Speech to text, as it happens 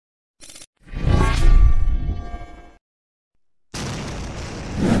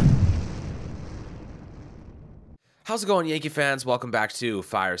How's it going, Yankee fans? Welcome back to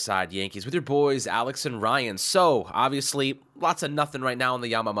Fireside Yankees with your boys, Alex and Ryan. So, obviously, lots of nothing right now on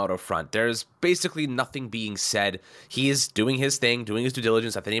the Yamamoto front. There's basically nothing being said. He is doing his thing, doing his due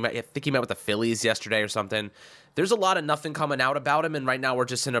diligence. I think he met with the Phillies yesterday or something. There's a lot of nothing coming out about him, and right now we're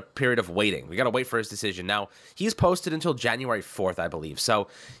just in a period of waiting. We got to wait for his decision. Now, he's posted until January 4th, I believe. So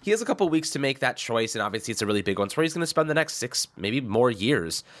he has a couple weeks to make that choice, and obviously it's a really big one. It's where he's going to spend the next 6, maybe more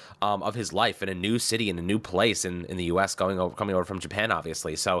years of his life in a new city, in a new place in the U.S., coming over from Japan,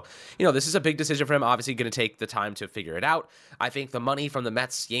 obviously. So, this is a big decision for him. Obviously going to take the time to figure it out. I think the money from the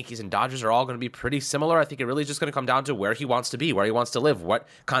Mets, Yankees, and Dodgers are all going to be pretty similar. I think it really is just going to come down to where he wants to be, where he wants to live, what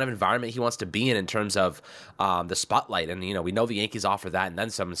kind of environment he wants to be in terms of the spotlight. And, we know the Yankees offer that and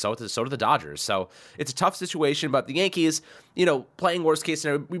then some, and so do the Dodgers. So it's a tough situation, but the Yankees, playing worst case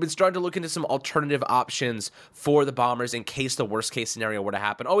scenario, we've been starting to look into some alternative options for the Bombers in case the worst case scenario were to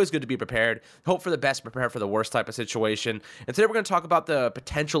happen. Always good to be prepared. Hope for the best, prepare for the worst type of situation. And today we're going to talk about the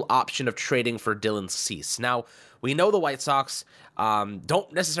potential option of trading for Dylan Cease. Now, we know the White Sox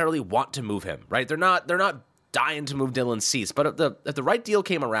don't necessarily want to move him, right? They're not dying to move Dylan Cease, but if the right deal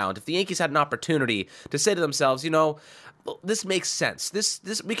came around, if the Yankees had an opportunity to say to themselves, this makes sense.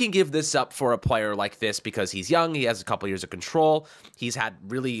 This we can give this up for a player like this because he's young. He has a couple years of control. He's had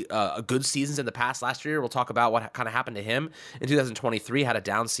really good seasons in the past. Last year, we'll talk about what kind of happened to him in 2023. Had a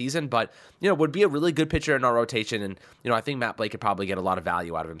down season, but would be a really good pitcher in our rotation. And I think Matt Blake could probably get a lot of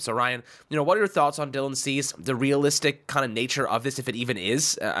value out of him. So Ryan, what are your thoughts on Dylan Cease? The realistic kind of nature of this, if it even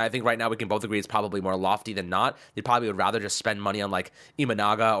is. I think right now we can both agree it's probably more lofty than not. They probably would rather just spend money on like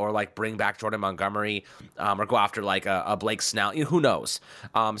Imanaga or like bring back Jordan Montgomery or go after like a Blake Snell. Who knows?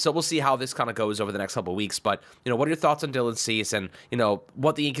 So we'll see how this kind of goes over the next couple of weeks. But what are your thoughts on Dylan Cease and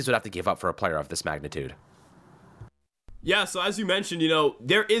what the Yankees would have to give up for a player of this magnitude? Yeah, so as you mentioned,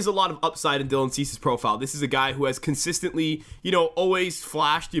 there is a lot of upside in Dylan Cease's profile. This is a guy who has consistently, always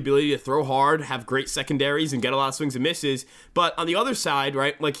flashed the ability to throw hard, have great secondaries, and get a lot of swings and misses. But on the other side,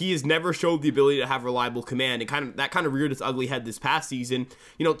 right, like he has never showed the ability to have reliable command, and that kind of reared its ugly head this past season.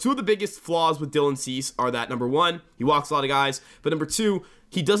 Two of the biggest flaws with Dylan Cease are that, number one, he walks a lot of guys, but number two,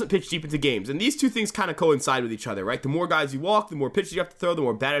 he doesn't pitch deep into games. And these two things kind of coincide with each other, right? The more guys you walk, the more pitches you have to throw, the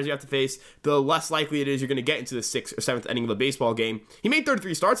more batters you have to face, the less likely it is you're going to get into the 6th or 7th inning of a baseball game. He made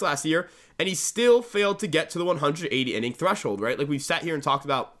 33 starts last year, and he still failed to get to the 180 inning threshold, right? Like we've sat here and talked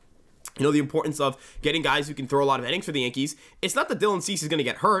about the importance of getting guys who can throw a lot of innings for the Yankees. It's not that Dylan Cease is going to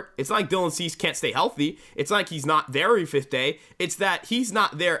get hurt. It's not like Dylan Cease can't stay healthy. It's not like he's not there every 5th day. It's that he's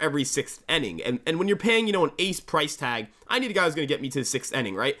not there every 6th inning. And when you're paying, an ace price tag, I need a guy who's going to get me to the 6th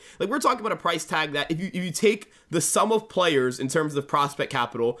inning, right? Like we're talking about a price tag that if you take the sum of players in terms of prospect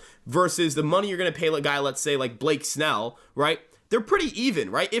capital versus the money you're going to pay a guy, let's say like Blake Snell, right? They're pretty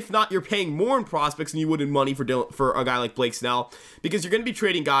even, right? If not, you're paying more in prospects than you would in money for a guy like Blake Snell, because you're going to be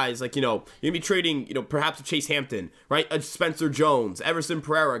trading guys like, you're going to be trading, perhaps a Chase Hampton, right? A Spencer Jones, Everson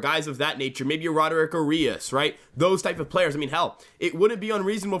Pereira, guys of that nature, maybe a Roderick Arias, right? Those type of players. I mean, hell, it wouldn't be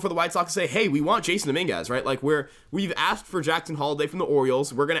unreasonable for the White Sox to say, hey, we want Jason Dominguez, right? Like we've asked for Jackson Holliday from the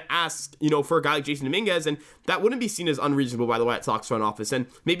Orioles. We're going to ask, for a guy like Jason Dominguez, and that wouldn't be seen as unreasonable by the White Sox front office. And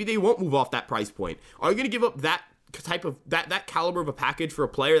maybe they won't move off that price point. Are you going to give up that type of that caliber of a package for a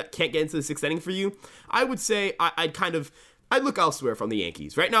player that can't get into the 6th inning for you? I would say I'd look elsewhere from the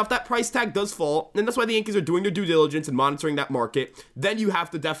Yankees. Right now, if that price tag does fall, and that's why the Yankees are doing their due diligence and monitoring that market, then you have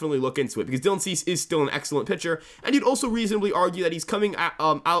to definitely look into it, because Dylan Cease is still an excellent pitcher, and you'd also reasonably argue that he's coming out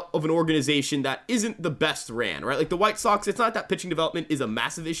of an organization that isn't the best ran, right? Like the White Sox, it's not that pitching development is a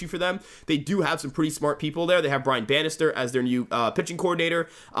massive issue for them. They do have some pretty smart people there. They have Brian Bannister as their new pitching coordinator.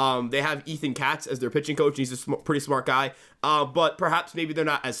 They have Ethan Katz as their pitching coach. He's a pretty smart guy. But perhaps maybe they're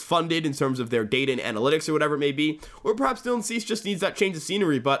not as funded in terms of their data and analytics or whatever it may be. Or perhaps Dylan Cease just needs that change of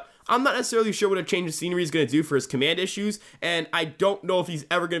scenery. But I'm not necessarily sure what a change of scenery is going to do for his command issues. And I don't know if he's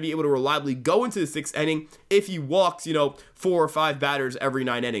ever going to be able to reliably go into the 6th inning if he walks, 4 or 5 batters every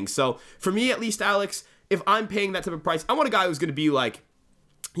 9 innings. So for me, at least, Alex, if I'm paying that type of price, I want a guy who's going to be like,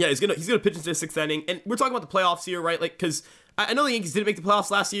 yeah, he's gonna pitch into the 6th inning. And we're talking about the playoffs here, right? Like, because I know the Yankees didn't make the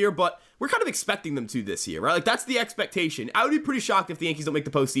playoffs last year, but we're kind of expecting them to this year, right? Like, that's the expectation. I would be pretty shocked if the Yankees don't make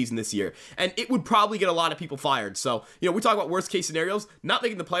the postseason this year, and it would probably get a lot of people fired. So, we talk about worst case scenarios. Not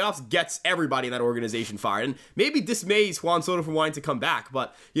making the playoffs gets everybody in that organization fired, and maybe dismays Juan Soto from wanting to come back.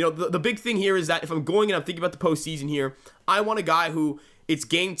 But, the big thing here is that if I'm going and I'm thinking about the postseason here, I want a guy who it's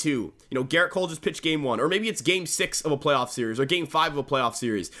game 2. Garrett Cole just pitched game 1, or maybe it's game 6 of a playoff series, or game 5 of a playoff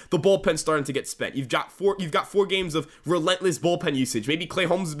series. The bullpen's starting to get spent. You've got 4 games of relentless bullpen usage. Maybe Clay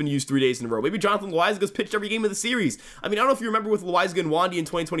Holmes has been used 3 days in a row. Maybe Jonathan Loaisiga's pitched every game of the series. I don't know if you remember with Loaisiga and Wandy in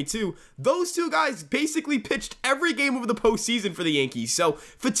 2022, those 2 guys basically pitched every game of the postseason for the Yankees. So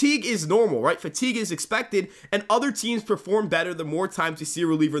fatigue is normal, right? Fatigue is expected, and other teams perform better the more times you see a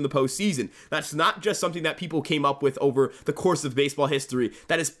reliever in the postseason. That's not just something that people came up with over the course of baseball history.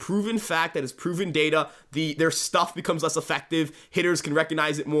 That is proven fact, that is proven data. Their stuff becomes less effective. Hitters can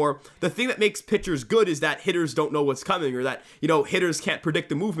recognize it more. The thing that makes pitchers good is that hitters don't know what's coming, or that, hitters can't predict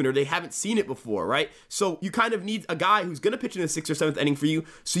the movement, or they haven't seen it before, right? So you kind of need a guy who's going to pitch in the 6th or 7th inning for you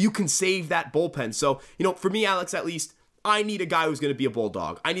so you can save that bullpen. So, for me, Alex, at least, I need a guy who's going to be a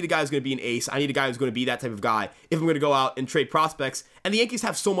bulldog. I need a guy who's going to be an ace. I need a guy who's going to be that type of guy if I'm going to go out and trade prospects. And the Yankees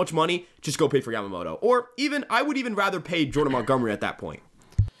have so much money, just go pay for Yamamoto. Or I would even rather pay Jordan Montgomery at that point.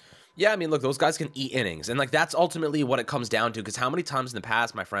 Yeah, look, those guys can eat innings. And, that's ultimately what it comes down to. Because how many times in the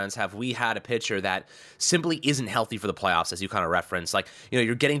past, my friends, have we had a pitcher that simply isn't healthy for the playoffs, as you kind of referenced?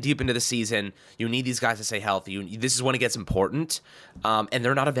 You're getting deep into the season. You need these guys to stay healthy. This is when it gets important. And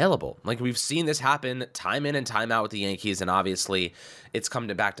they're not available. We've seen this happen time in and time out with the Yankees. And obviously, it's come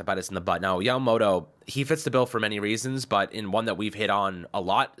back to bite us in the butt. Now, Yamamoto, he fits the bill for many reasons. But in one that we've hit on a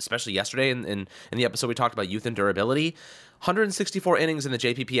lot, especially yesterday in the episode we talked about youth and durability, 164 innings in the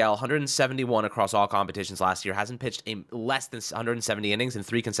JPPL, 171 across all competitions last year. Hasn't pitched less than 170 innings in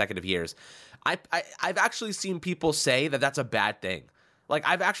 3 consecutive years. I've actually seen people say that that's a bad thing.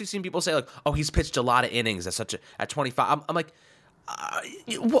 I've actually seen people say oh, he's pitched a lot of innings at 25. I'm like,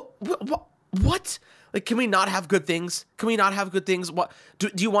 what? Can we not have good things? Can we not have good things? What do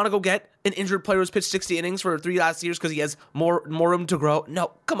you want to go get an injured player who's pitched 60 innings for 3 last years because he has more room to grow?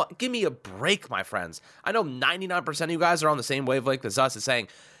 No, come on, give me a break, my friends. I know 99% of you guys are on the same wavelength as us, is saying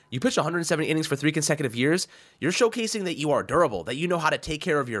you pitched 170 innings for 3 consecutive years. You're showcasing that you are durable, that you know how to take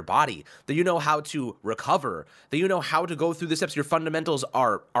care of your body, that you know how to recover, that you know how to go through the steps. Your fundamentals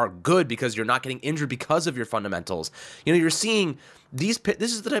are good because you're not getting injured because of your fundamentals. You're seeing this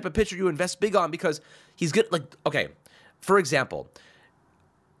is the type of pitcher you invest big on because he's good. Okay, for example,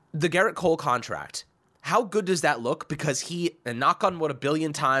 the Garrett Cole contract. How good does that look? Because and knock on wood 1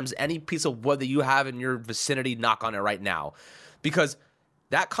 billion times, any piece of wood that you have in your vicinity, knock on it right now. Because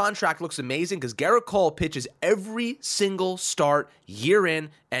that contract looks amazing because Garrett Cole pitches every single start, year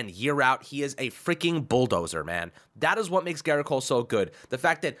in and year out. He is a freaking bulldozer, man. That is what makes Garrett Cole so good. The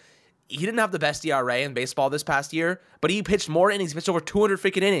fact that he didn't have the best ERA in baseball this past year, but he pitched more innings. He pitched over 200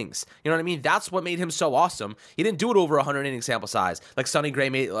 freaking innings. You know what I mean? That's what made him so awesome. He didn't do it over 100 inning sample size. Sonny Gray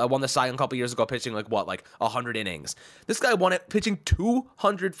won the Cy Young a couple years ago pitching 100 innings. This guy won it pitching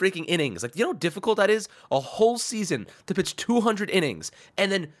 200 freaking innings. You know how difficult that is? A whole season to pitch 200 innings.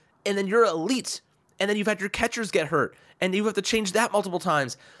 And then you're elite. And then you've had your catchers get hurt. And you have to change that multiple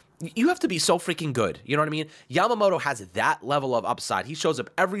times. You have to be so freaking good. You know what I mean? Yamamoto has that level of upside. He shows up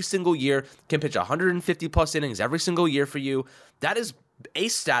every single year, can pitch 150 plus innings every single year for you. That is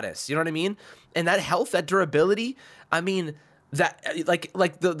ace status. You know what I mean? And that health, that durability, that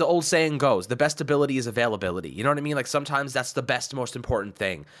the old saying goes, the best ability is availability. You know what I mean? Sometimes that's the best, most important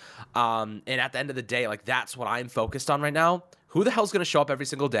thing. And at the end of the day, that's what I'm focused on right now. Who the hell's going to show up every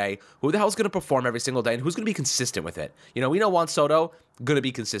single day? Who the hell's going to perform every single day? And who's going to be consistent with it? We know Juan Soto, going to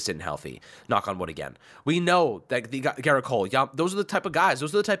be consistent and healthy. Knock on wood again. We know that Garrett Cole, those are the type of guys.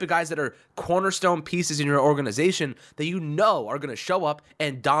 Those are the type of guys that are cornerstone pieces in your organization that you know are going to show up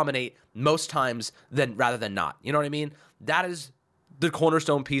and dominate most times rather than not. You know what I mean? That is the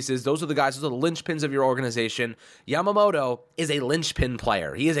cornerstone pieces. Those are the guys. Those are the linchpins of your organization. Yamamoto is a linchpin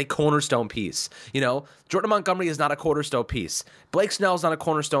player. He is a cornerstone piece. Jordan Montgomery is not a cornerstone piece. Blake Snell is not a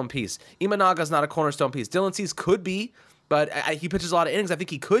cornerstone piece. Imanaga is not a cornerstone piece. Dylan Cease could be, but he pitches a lot of innings. I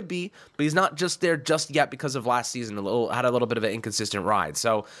think he could be, but he's not just there just yet because of last season. Had a little bit of an inconsistent ride.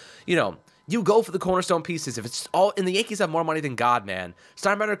 So, you go for the cornerstone pieces. If it's all, and the Yankees have more money than God, man.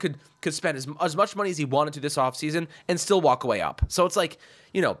 Steinbrenner could spend as much money as he wanted to this offseason and still walk away up. So it's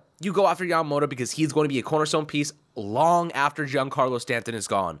you go after Yamamoto because he's going to be a cornerstone piece long after Giancarlo Stanton is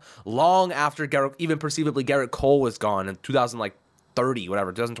gone, long after even perceivably Garrett Cole was gone in 2030,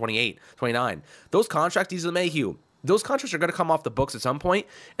 whatever, 2028, 29. Those contracts, these are Mayhew. Those contracts are going to come off the books at some point,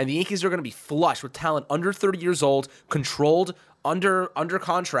 and the Yankees are going to be flush with talent under 30 years old, controlled, under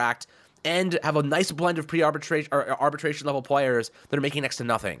contract, and have a nice blend of pre-arbitration or arbitration level players that are making next to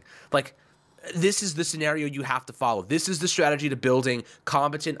nothing. This is the scenario you have to follow. This is the strategy to building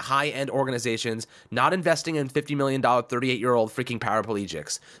competent, high-end organizations, not investing in $50 million, 38-year-old freaking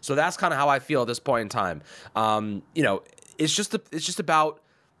paraplegics. So that's kind of how I feel at this point in time. it's just about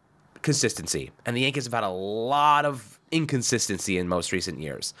consistency, and the Yankees have had a lot of inconsistency in most recent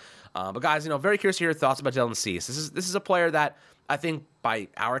years. But guys, very curious to hear your thoughts about Dylan Cease. This is a player that I think, by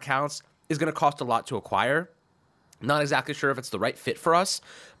our accounts, is going to cost a lot to acquire. Not exactly sure if it's the right fit for us,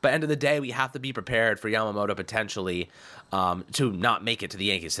 but end of the day, we have to be prepared for Yamamoto potentially to not make it to the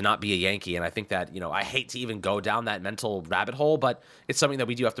Yankees, to not be a Yankee. And I think that, I hate to even go down that mental rabbit hole, but it's something that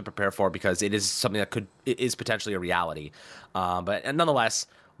we do have to prepare for because it is something that it is potentially a reality. But nonetheless,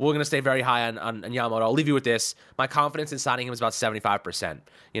 we're going to stay very high on Yamamoto. I'll leave you with this. My confidence in signing him is about 75%.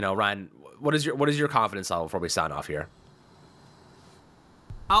 Ryan, what is your confidence level before we sign off here?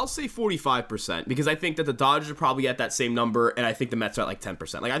 I'll say 45% because I think that the Dodgers are probably at that same number, and I think the Mets are at like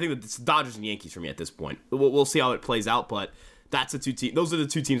 10%. Like I think that it's Dodgers and Yankees for me at this point. We'll see how it plays out, but that's the two teams. Those are the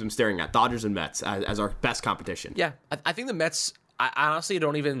two teams I'm staring at: Dodgers and Mets as our best competition. Yeah, I think the Mets. I honestly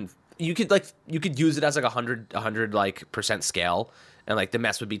don't even. You could use it as like 100 like percent scale, and like the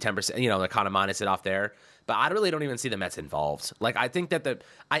Mets would be 10%. Like kind of minus it off there. But I really don't even see the Mets involved. Like I think that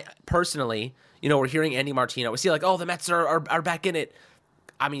I personally, we're hearing Andy Martino. We see like, oh, the Mets are back in it.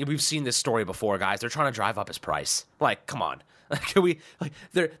 I mean, we've seen this story before, guys. They're trying to drive up his price. Like, come on.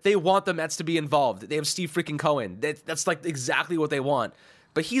 They want the Mets to be involved. They have Steve freaking Cohen. That's like exactly what they want.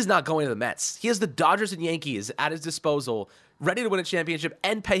 But he's not going to the Mets. He has the Dodgers and Yankees at his disposal, ready to win a championship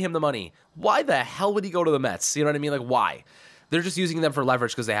and pay him the money. Why the hell would he go to the Mets? You know what I mean? Like, why? They're just using them for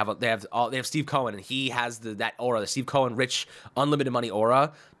leverage because they have Steve Cohen, and he has that aura, the Steve Cohen rich, unlimited money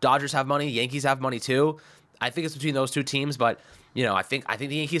aura. Dodgers have money. Yankees have money too. I think it's between those two teams, but I think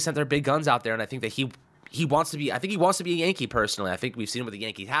the Yankees sent their big guns out there, and I think that he wants to be. I think he wants to be a Yankee personally. I think we've seen him with the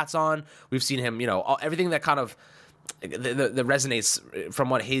Yankee hats on. We've seen him, everything that kind of that resonates from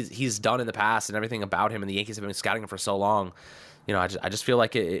what he's done in the past and everything about him. And the Yankees have been scouting him for so long. I just feel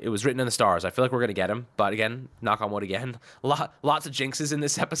like it was written in the stars. I feel like we're gonna get him, but again, knock on wood again. Lots of jinxes in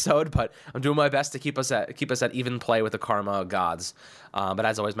this episode, but I'm doing my best to keep us at even play with the karma gods. But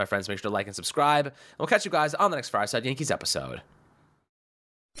as always, my friends, make sure to like and subscribe. And we'll catch you guys on the next Fireside Yankees episode.